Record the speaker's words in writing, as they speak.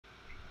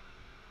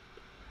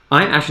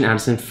I'm Ashton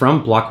Addison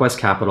from Blockwest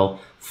Capital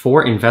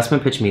for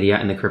Investment Pitch Media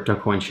and the Crypto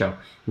Coin Show.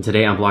 And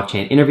today on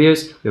Blockchain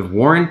Interviews, we have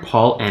Warren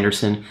Paul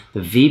Anderson, the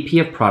VP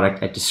of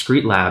Product at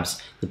Discreet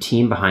Labs, the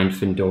team behind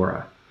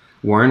Findora.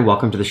 Warren,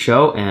 welcome to the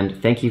show,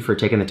 and thank you for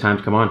taking the time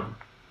to come on.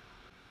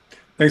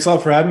 Thanks a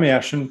lot for having me,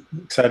 Ashton.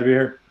 Excited to be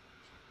here.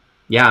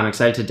 Yeah, I'm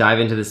excited to dive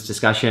into this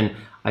discussion.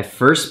 I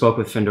first spoke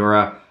with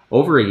Findora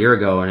over a year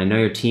ago, and I know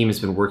your team has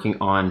been working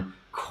on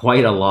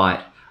quite a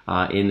lot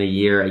in the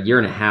a year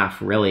and a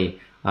half, really,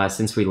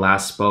 since we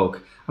last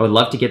spoke. I would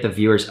love to get the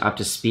viewers up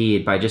to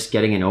speed by just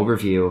getting an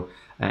overview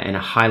and a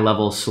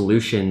high-level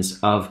solutions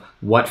of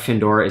what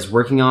Findora is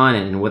working on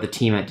and what the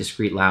team at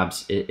Discreet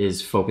Labs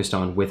is focused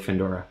on with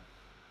Findora.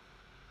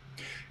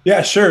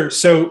 Yeah, sure.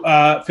 So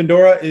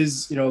Findora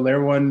is,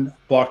 layer one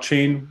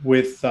blockchain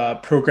with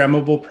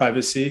programmable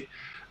privacy.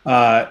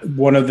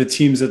 One of the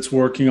teams that's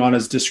working on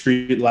is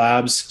Discreet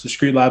Labs.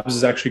 Discreet Labs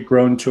has actually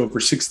grown to over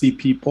 60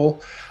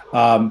 people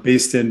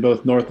based in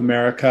both North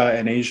America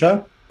and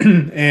Asia.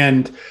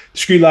 And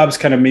Discreet Labs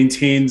kind of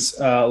maintains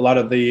a lot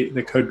of the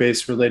code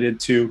base related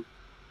to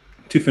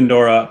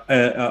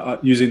Findora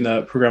using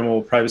the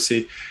programmable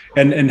privacy.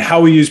 And how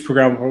we use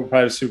programmable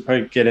privacy, we'll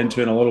probably get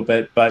into in a little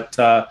bit, but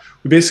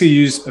we basically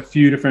use a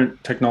few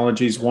different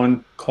technologies,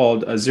 one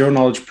called zero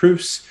knowledge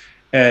proofs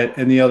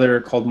and the other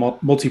called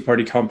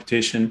multi-party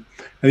computation.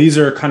 And these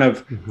are kind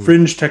of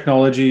fringe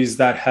technologies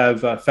that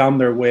have found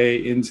their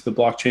way into the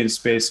blockchain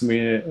space, and we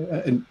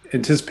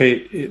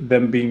anticipate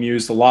them being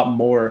used a lot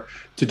more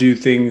to do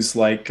things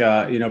like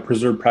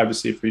preserve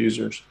privacy for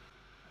users.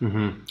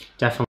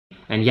 Definitely.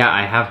 And yeah,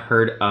 I have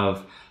heard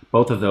of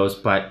both of those,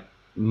 but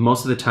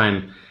most of the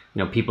time,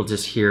 people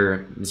just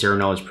hear zero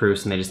knowledge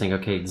proofs and they just think,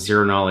 okay,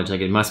 zero knowledge, like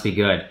it must be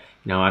good.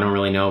 I don't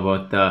really know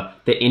about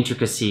the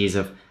intricacies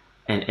of,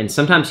 and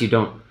sometimes you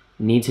don't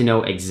need to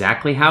know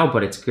exactly how,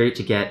 but it's great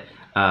to get,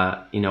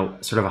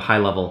 sort of a high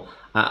level.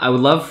 I would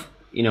love,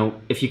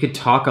 if you could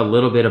talk a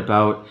little bit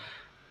about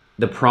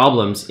the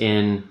problems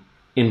in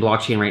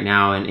blockchain right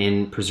now and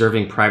in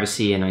preserving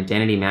privacy and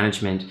identity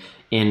management,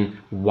 in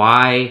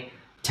why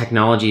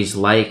technologies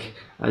like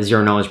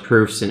zero knowledge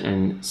proofs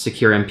and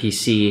secure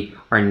MPC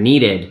are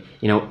needed,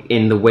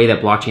 in the way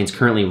that blockchains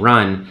currently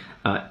run.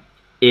 Are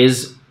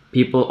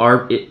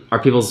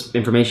people's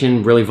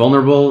information really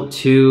vulnerable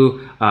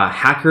to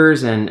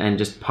hackers and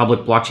just public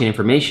blockchain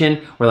information,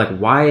 or like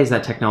why is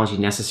that technology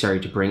necessary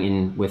to bring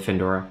in with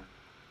Findora?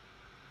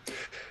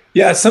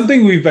 Yeah, it's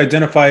something we've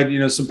identified,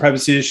 some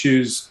privacy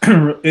issues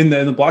in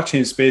the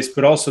blockchain space,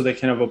 but also they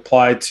kind of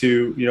apply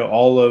to,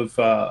 all of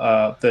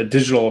the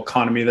digital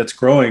economy that's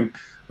growing.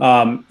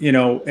 There's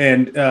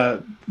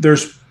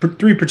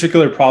three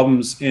particular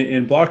problems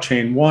in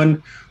blockchain.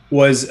 One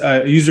was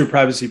a user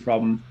privacy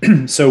problem.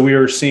 So we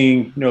are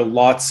seeing,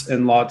 lots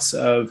and lots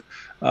of,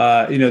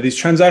 these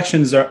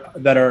transactions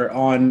that are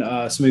on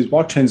some of these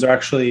blockchains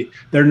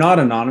they're not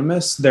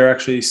anonymous. They're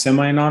actually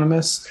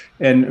semi-anonymous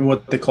and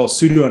what they call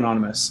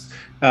pseudo-anonymous.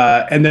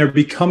 And they're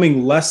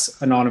becoming less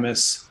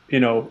anonymous,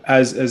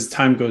 as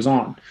time goes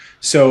on.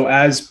 So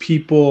as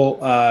people,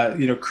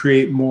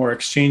 create more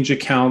exchange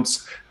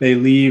accounts, they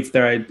leave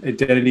their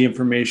identity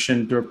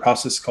information through a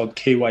process called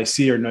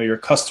KYC, or know your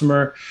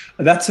customer.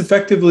 That's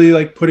effectively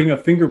like putting a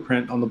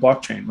fingerprint on the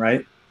blockchain,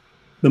 right?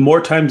 The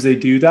more times they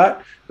do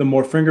that, the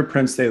more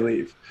fingerprints they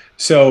leave.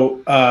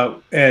 So,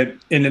 and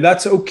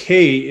that's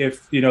okay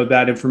if,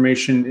 that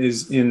information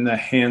is in the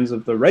hands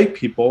of the right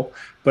people,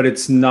 but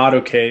it's not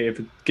okay if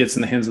it gets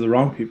in the hands of the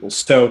wrong people.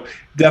 So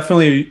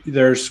definitely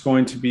there's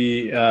going to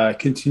be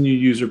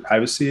continued user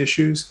privacy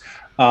issues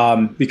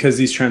because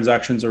these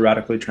transactions are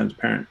radically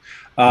transparent.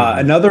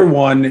 Another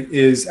one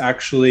is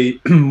actually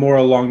more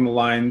along the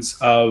lines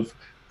of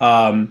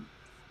a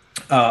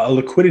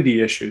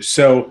liquidity issue.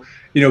 So,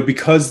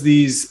 because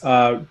these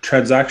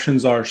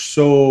transactions are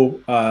so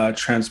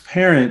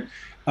transparent,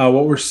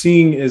 what we're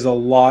seeing is a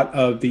lot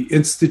of the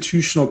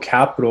institutional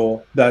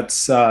capital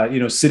that's,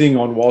 sitting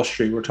on Wall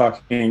Street. We're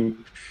talking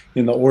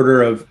in the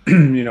order of,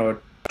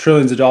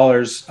 trillions of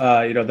dollars,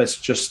 that's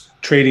just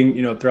trading,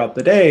 throughout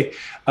the day,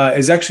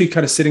 is actually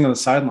kind of sitting on the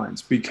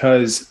sidelines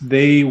because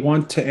they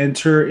want to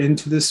enter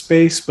into this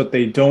space, but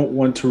they don't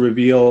want to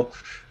reveal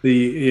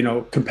the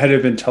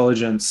competitive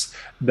intelligence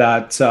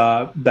that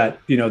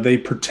they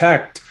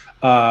protect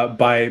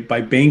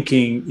by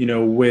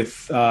banking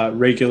with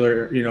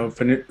regular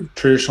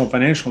traditional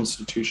financial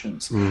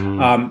institutions.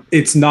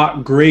 It's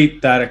not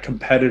great that a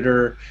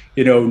competitor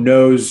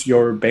knows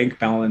your bank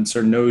balance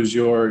or knows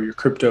your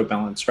crypto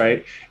balance,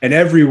 right? And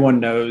everyone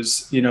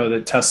knows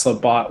that Tesla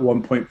bought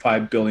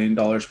 $1.5 billion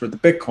worth of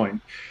Bitcoin.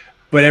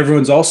 But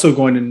everyone's also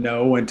going to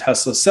know when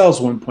Tesla sells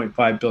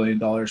 $1.5 billion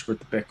worth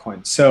of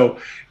Bitcoin. So,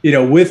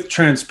 with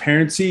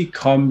transparency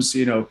comes,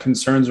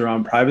 concerns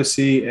around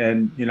privacy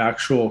and,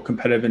 actual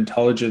competitive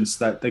intelligence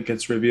that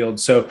gets revealed.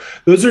 So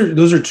those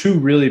are two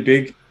really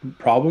big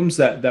problems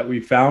that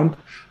we found.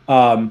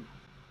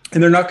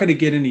 And they're not going to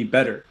get any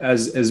better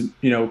as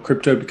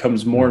crypto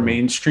becomes more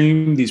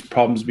mainstream. These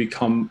problems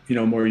become,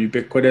 more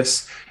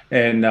ubiquitous.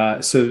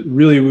 And so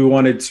really we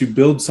wanted to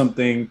build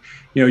something,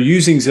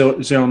 using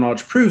zero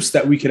knowledge proofs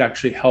that we could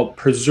actually help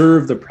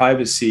preserve the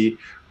privacy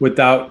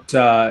without,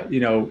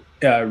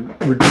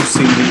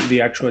 reducing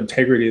the actual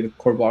integrity of the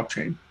core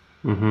blockchain.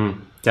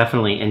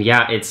 Definitely. And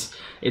yeah,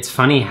 it's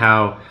funny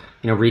how,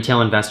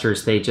 retail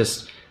investors,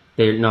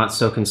 they're not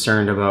so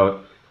concerned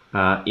about,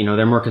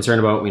 they're more concerned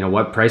about,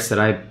 what price did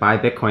I buy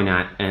Bitcoin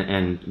at?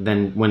 And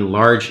then when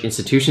large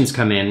institutions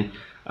come in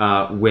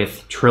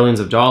with trillions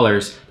of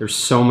dollars, there's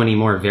so many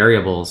more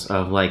variables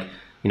of like,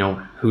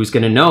 who's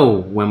going to know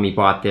when we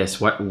bought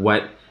this? At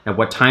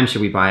what time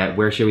should we buy it?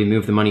 Where should we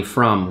move the money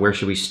from? Where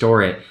should we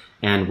store it?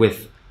 And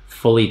with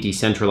fully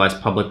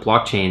decentralized public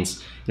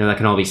blockchains, that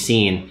can all be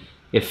seen.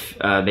 If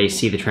they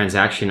see the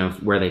transaction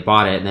of where they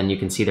bought it, then you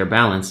can see their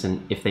balance.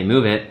 And if they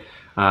move it,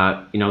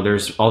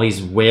 there's all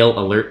these whale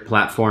alert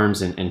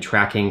platforms and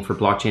tracking for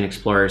blockchain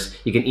explorers.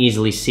 You can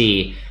easily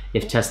see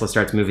if Tesla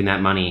starts moving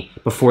that money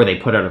before they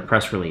put out a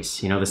press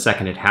release. The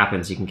second it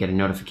happens, you can get a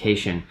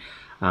notification.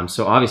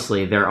 So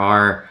obviously there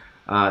are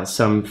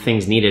some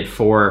things needed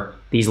for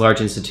these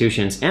large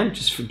institutions and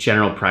just for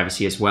general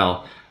privacy as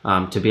well,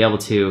 to be able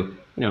to,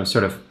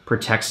 sort of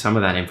protect some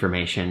of that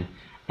information.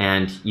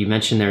 And you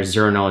mentioned there's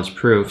zero knowledge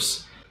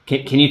proofs.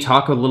 Can you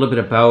talk a little bit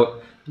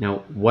about,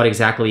 what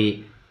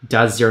exactly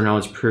does zero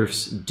knowledge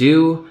proofs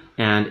do?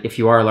 And if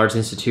you are a large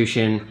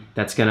institution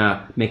that's going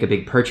to make a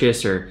big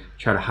purchase or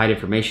try to hide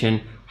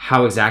information,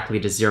 how exactly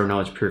does zero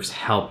knowledge proofs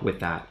help with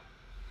that?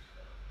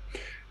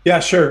 Yeah,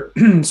 sure.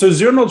 So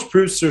zero knowledge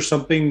proofs are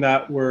something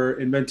that were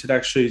invented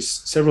actually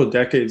several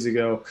decades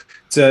ago.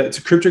 It's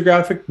a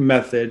cryptographic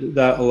method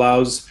that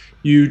allows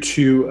you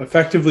to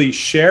effectively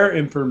share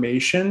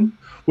information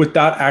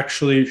without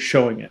actually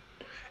showing it.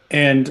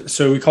 And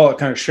so we call it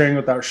kind of sharing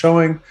without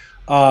showing.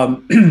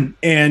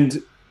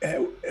 And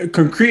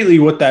concretely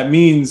what that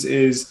means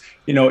is,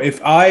 if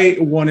I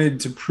wanted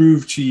to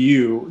prove to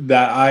you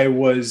that I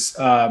was,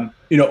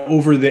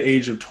 over the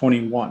age of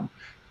 21,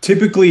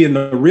 typically in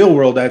the real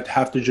world, I'd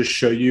have to just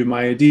show you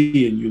my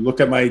ID and you look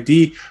at my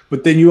ID,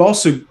 but then you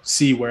also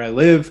see where I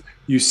live.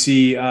 You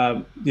see,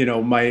 all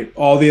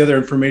the other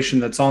information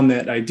that's on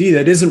that ID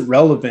that isn't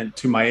relevant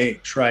to my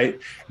age, right?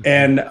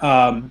 And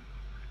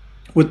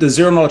with the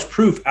zero knowledge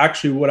proof,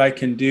 actually what I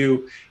can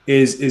do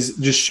is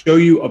just show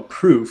you a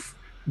proof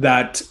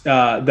that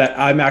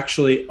I'm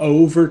actually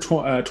over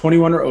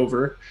 21 or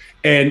over,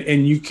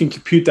 and you can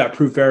compute that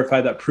proof,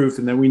 verify that proof,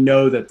 and then we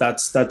know that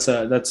that's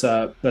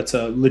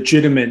a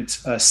legitimate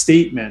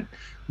statement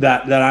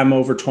that I'm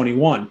over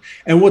 21.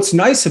 And what's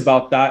nice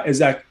about that is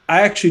that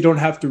I actually don't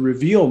have to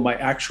reveal my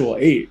actual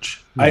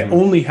age. I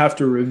only have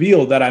to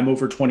reveal that I'm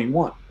over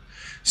 21.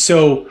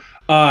 So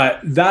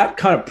that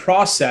kind of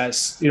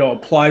process,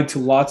 applied to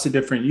lots of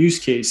different use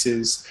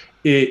cases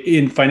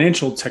in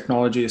financial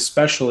technology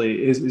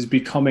especially is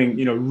becoming,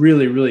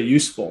 really, really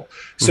useful.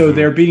 So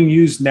they're being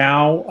used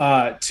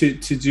now to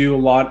do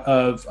a lot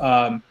of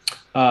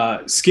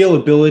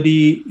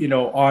scalability,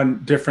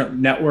 on different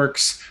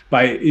networks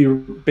by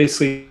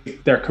basically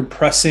they're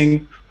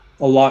compressing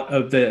a lot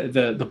of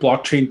the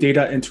blockchain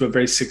data into a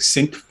very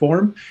succinct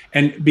form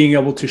and being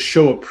able to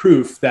show a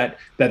proof that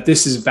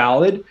this is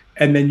valid.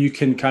 And then you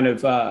can kind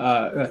of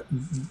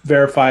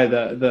verify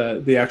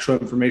the actual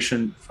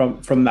information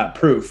from that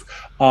proof.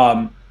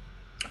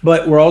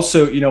 But we're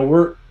also,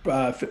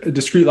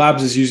 Discreet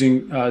Labs is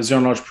using zero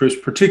knowledge proofs,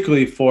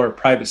 particularly for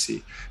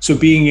privacy. So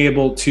being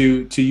able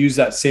to use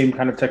that same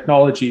kind of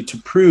technology to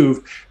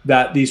prove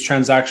that these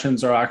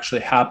transactions are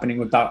actually happening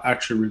without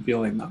actually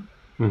revealing them.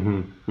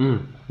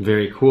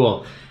 Very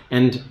cool.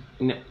 And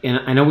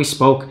I know we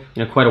spoke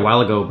quite a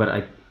while ago, but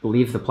I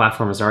believe the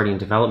platform is already in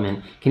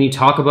development. Can you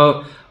talk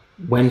about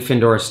when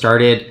Findora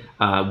started,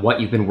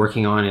 what you've been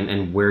working on,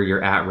 and where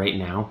you're at right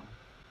now?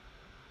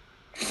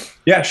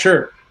 Yeah,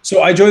 sure.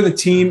 So I joined the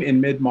team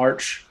in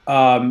mid-March.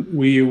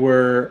 We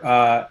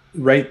were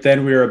right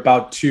then we were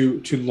about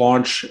to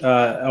launch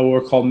what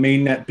we're called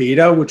Mainnet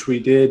beta, which we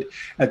did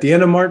at the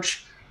end of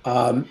March.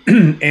 And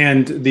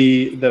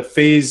the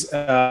phase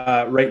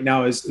right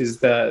now is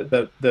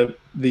the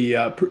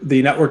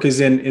network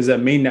is a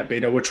mainnet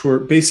beta, which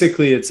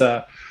it's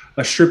a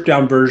stripped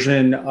down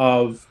version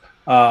of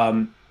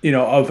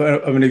of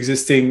an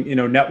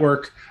existing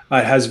network.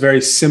 It has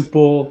very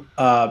simple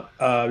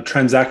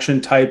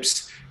transaction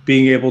types,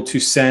 being able to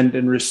send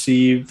and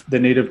receive the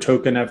native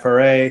token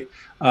FRA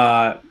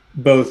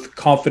both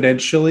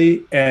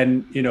confidentially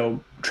and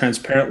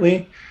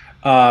transparently.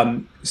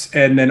 And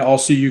then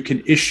also you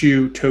can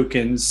issue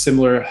tokens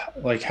similar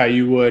like how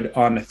you would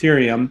on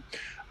Ethereum,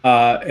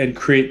 and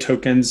create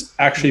tokens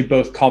actually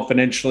both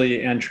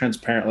confidentially and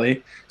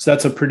transparently. So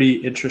that's a pretty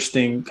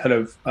interesting kind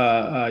of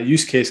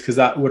use case, because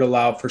that would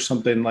allow for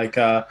something like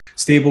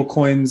stable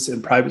coins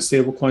and private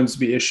stable coins to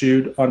be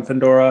issued on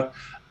Findora,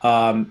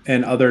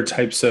 and other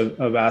types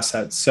of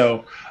assets.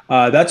 So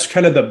that's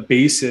kind of the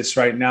basis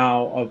right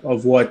now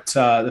of what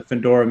the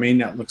Findora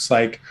mainnet looks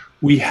like.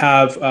 We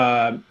have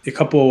a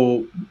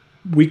couple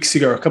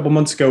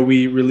months ago,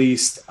 we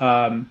released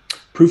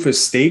proof of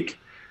stake,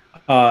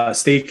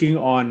 staking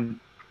on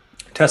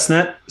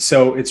testnet.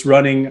 So it's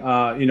running,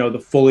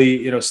 the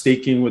fully,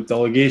 staking with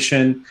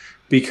delegation,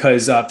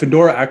 because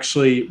Findora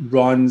actually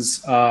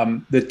runs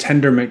the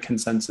Tendermint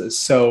consensus.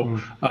 So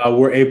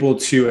we're able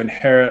to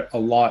inherit a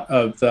lot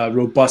of the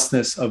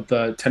robustness of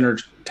the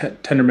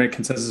Tendermint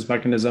consensus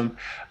mechanism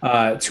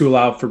to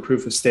allow for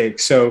proof of stake.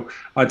 So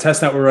on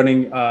testnet, we're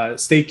running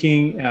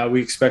staking.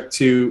 We expect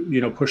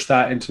to, push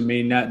that into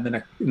mainnet in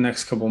the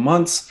next couple of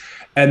months.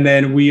 And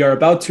then we are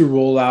about to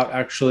roll out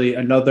actually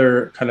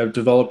another kind of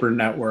developer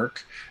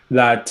network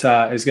that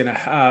is going to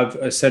have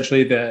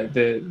essentially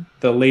the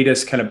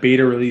latest kind of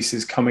beta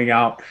releases coming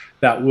out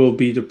that will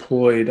be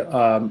deployed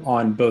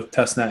on both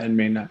testnet and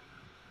mainnet.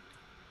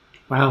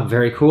 Wow,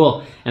 very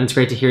cool. And it's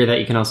great to hear that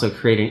you can also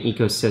create an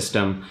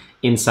ecosystem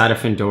inside of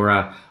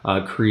Findora,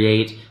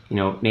 create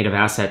native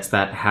assets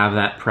that have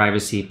that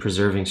privacy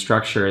preserving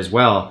structure as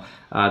well.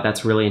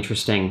 That's really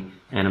interesting,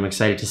 and I'm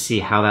excited to see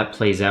how that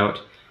plays out.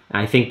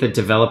 I think the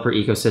developer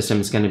ecosystem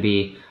is going to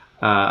be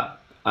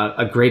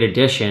a great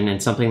addition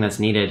and something that's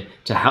needed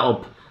to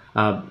help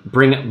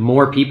bring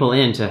more people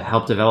in to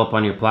help develop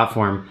on your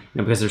platform,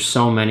 because there's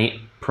so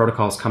many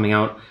protocols coming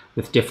out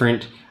with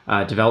different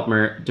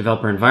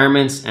developer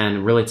environments,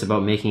 and really it's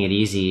about making it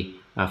easy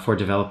for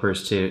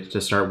developers to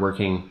start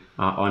working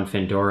on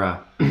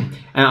Findora. And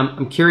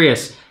I'm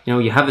curious,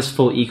 you have this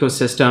full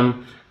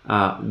ecosystem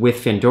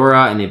with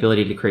Findora and the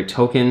ability to create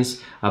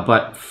tokens,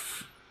 but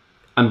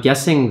I'm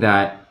guessing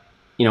that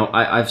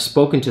I've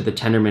spoken to the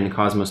Tendermint and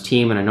Cosmos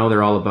team, and I know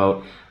they're all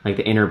about like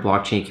the inner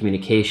blockchain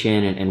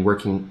communication and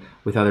working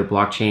with other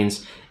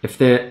blockchains. If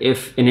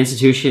an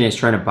institution is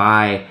trying to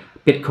buy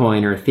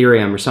Bitcoin or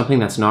Ethereum or something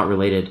that's not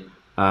related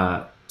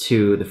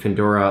to the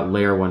Findora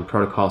Layer 1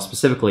 protocol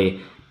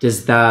specifically,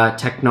 does the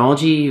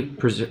technology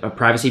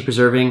privacy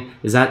preserving,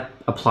 does that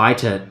apply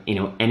to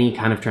any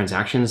kind of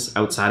transactions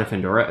outside of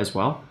Findora as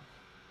well?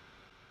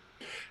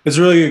 It's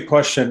a really good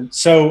question.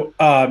 So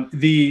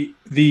the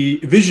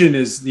vision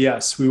is,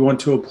 yes, we want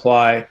to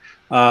apply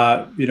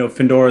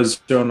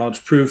Findora's zero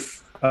knowledge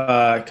proof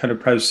kind of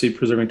privacy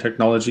preserving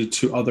technology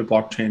to other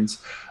blockchains.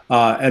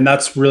 And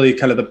that's really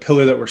kind of the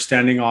pillar that we're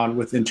standing on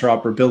with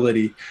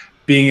interoperability,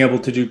 being able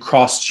to do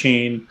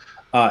cross-chain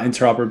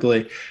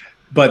interoperability.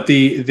 But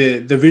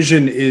the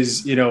vision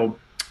is,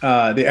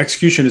 the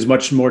execution is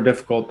much more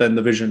difficult than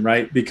the vision,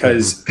 right?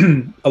 Because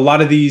a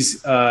lot of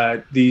these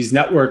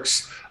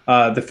networks,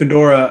 the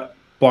Findora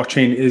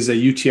blockchain is a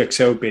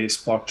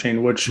UTXO-based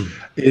blockchain, which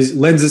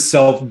lends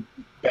itself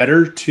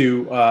better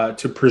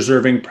to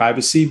preserving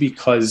privacy,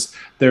 because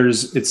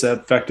it's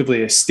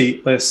effectively a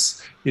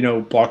stateless,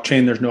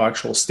 blockchain. There's no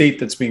actual state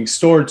that's being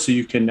stored, so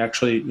you can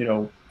actually,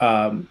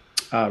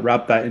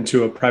 wrap that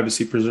into a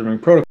privacy preserving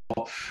protocol.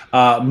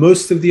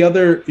 Most of the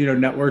other,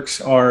 networks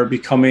are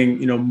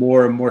becoming,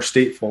 more and more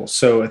stateful.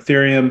 So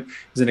Ethereum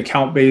is an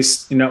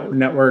account-based,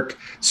 network.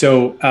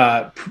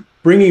 So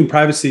bringing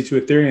privacy to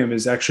Ethereum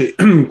is actually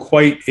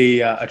quite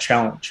a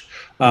challenge.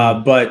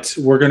 But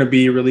we're going to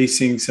be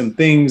releasing some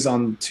things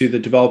onto the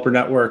developer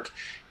network,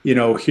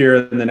 here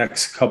in the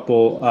next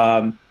couple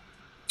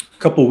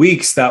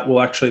weeks that will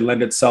actually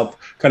lend itself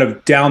kind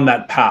of down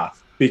that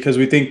path, because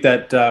we think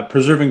that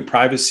preserving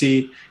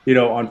privacy,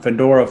 on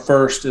Findora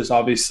first is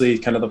obviously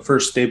kind of the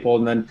first staple,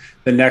 and then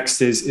the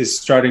next is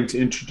starting to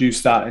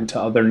introduce that into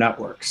other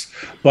networks.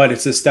 But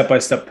it's a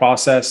step-by-step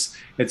process.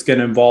 It's going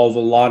to involve a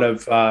lot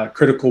of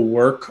critical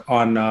work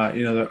on our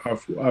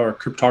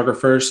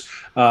cryptographers,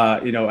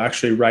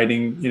 actually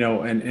writing,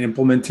 and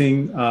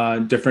implementing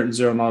different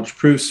zero knowledge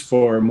proofs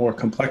for more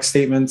complex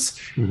statements,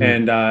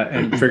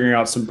 and figuring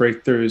out some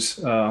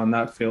breakthroughs on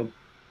that field.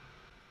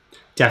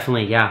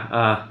 Definitely,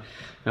 yeah.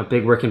 A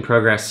big work in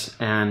progress,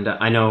 and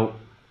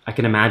I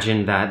can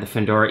imagine that the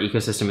Findora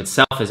ecosystem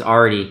itself is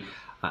already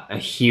a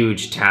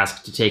huge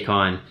task to take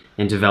on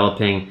in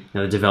developing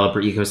the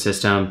developer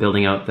ecosystem,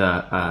 building out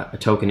the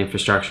token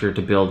infrastructure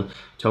to build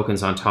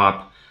tokens on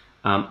top.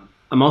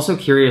 I'm also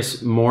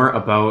curious more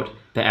about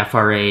the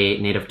FRA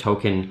native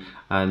token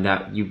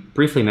that you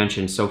briefly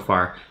mentioned so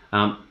far.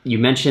 You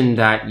mentioned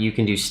that you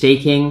can do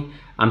staking.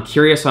 I'm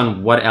curious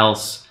on what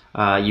else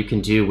you can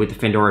do with the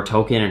Findora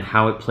token and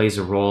how it plays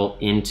a role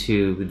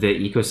into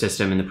the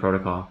ecosystem and the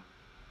protocol.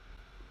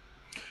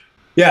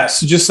 Yeah,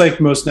 so just like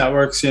most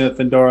networks,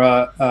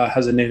 Findora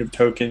has a native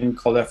token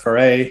called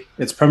FRA.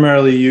 It's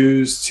primarily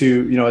used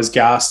to, as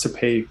gas to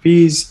pay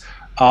fees.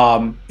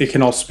 It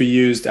can also be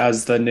used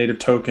as the native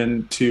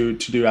token to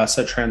do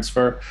asset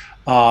transfer.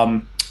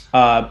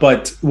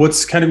 But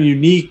what's kind of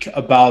unique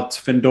about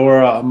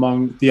Findora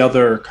among the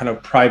other kind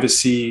of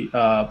privacy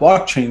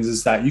blockchains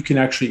is that you can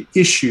actually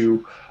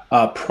issue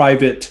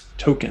private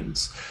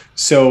tokens.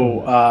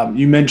 So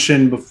you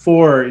mentioned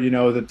before,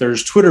 that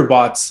there's Twitter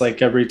bots,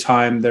 like every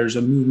time there's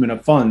a movement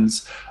of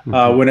funds.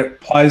 When it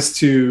applies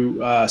to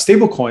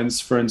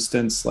stablecoins, for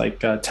instance, like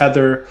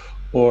Tether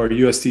or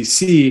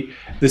USDC,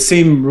 the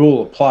same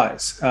rule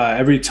applies.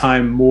 Every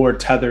time more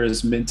Tether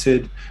is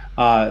minted,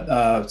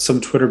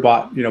 some Twitter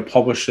bot,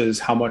 publishes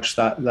how much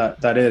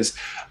that is.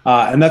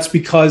 And that's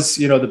because,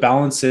 the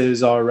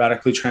balances are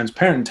radically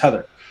transparent in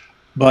Tether.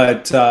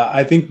 but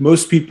I think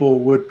most people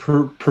would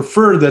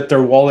prefer that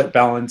their wallet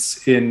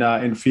balance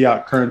in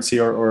fiat currency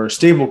or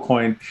stable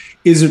coin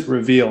isn't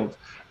revealed.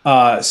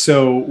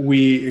 So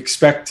we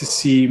expect to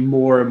see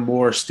more and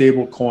more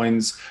stable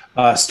coins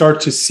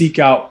start to seek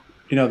out,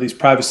 these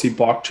privacy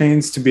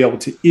blockchains to be able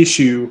to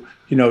issue,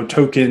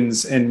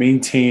 tokens and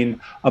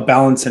maintain a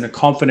balance in a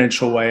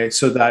confidential way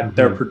so that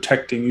they're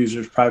protecting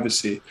users'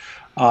 privacy.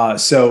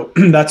 So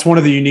that's one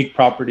of the unique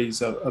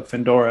properties of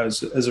Findora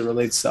as it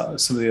relates to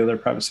some of the other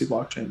privacy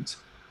blockchains.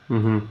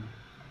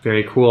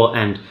 Very cool.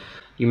 And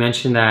you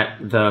mentioned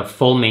that the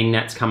full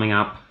mainnet's coming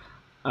up.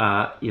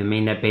 The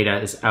mainnet beta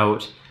is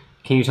out.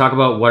 Can you talk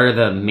about what are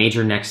the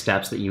major next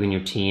steps that you and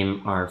your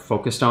team are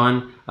focused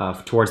on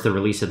towards the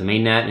release of the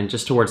mainnet and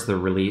just towards the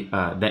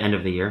end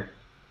of the year?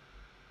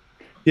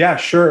 Yeah,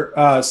 sure.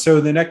 So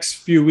the next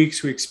few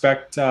weeks, we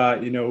expect,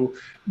 the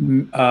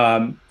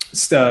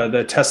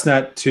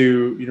testnet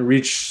to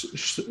reach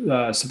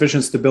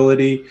sufficient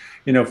stability,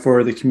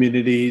 for the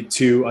community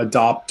to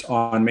adopt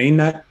on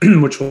mainnet,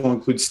 which will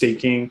include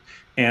staking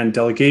and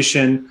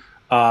delegation.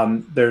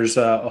 There's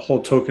a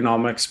whole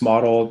tokenomics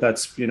model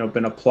that's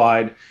been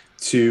applied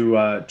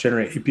to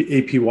generate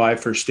APY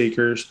for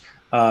stakers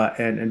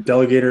and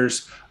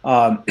delegators,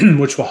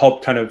 which will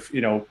help kind of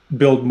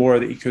build more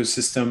of the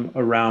ecosystem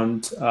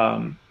around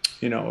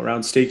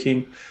around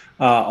staking.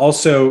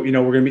 Also, we're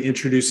going to be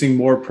introducing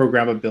more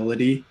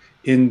programmability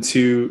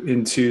into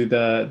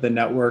the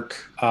network.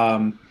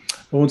 I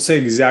won't say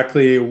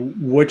exactly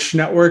which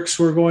networks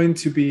we're going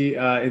to be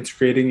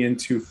integrating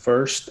into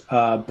first,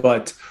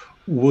 but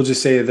we'll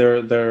just say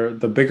they're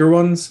the bigger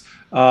ones.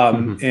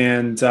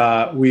 And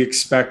we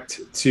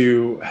expect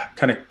to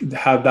kind of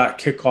have that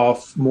kick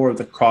off more of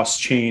the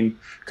cross-chain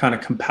kind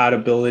of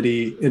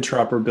compatibility,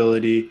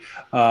 interoperability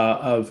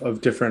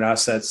of different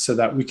assets so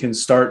that we can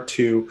start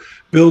to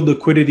build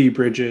liquidity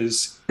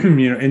bridges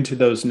into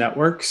those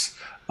networks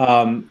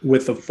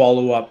with a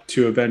follow-up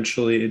to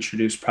eventually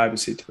introduce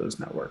privacy to those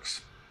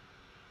networks.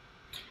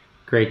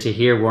 Great to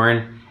hear,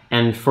 Warren.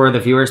 And for the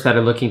viewers that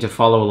are looking to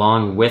follow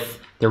along with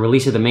the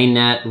release of the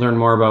mainnet, learn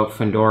more about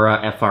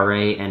Findora,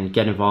 FRA, and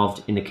get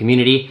involved in the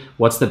community,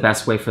 what's the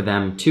best way for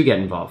them to get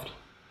involved?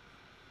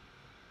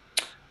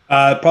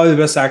 Probably the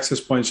best access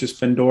point is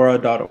just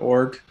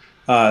findora.org.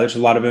 There's a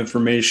lot of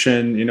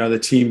information. The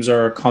teams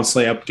are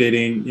constantly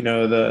updating,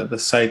 the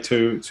site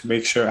to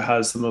make sure it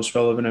has the most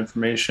relevant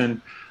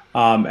information.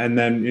 And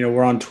then,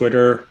 we're on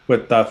Twitter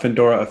with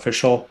Findora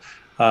Official.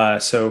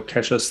 So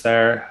catch us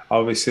there.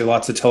 Obviously,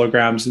 lots of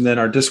telegrams, and then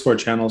our Discord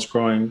channel is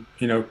growing,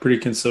 pretty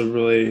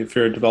considerably. If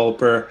you're a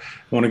developer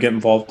and want to get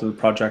involved in the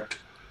project.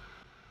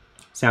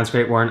 Sounds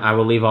great, Warren. I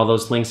will leave all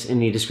those links in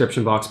the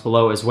description box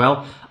below as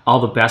well. All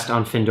the best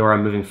on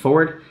Findora moving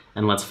forward,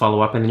 and let's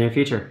follow up in the near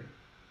future.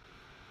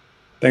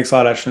 Thanks a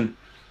lot, Ashton.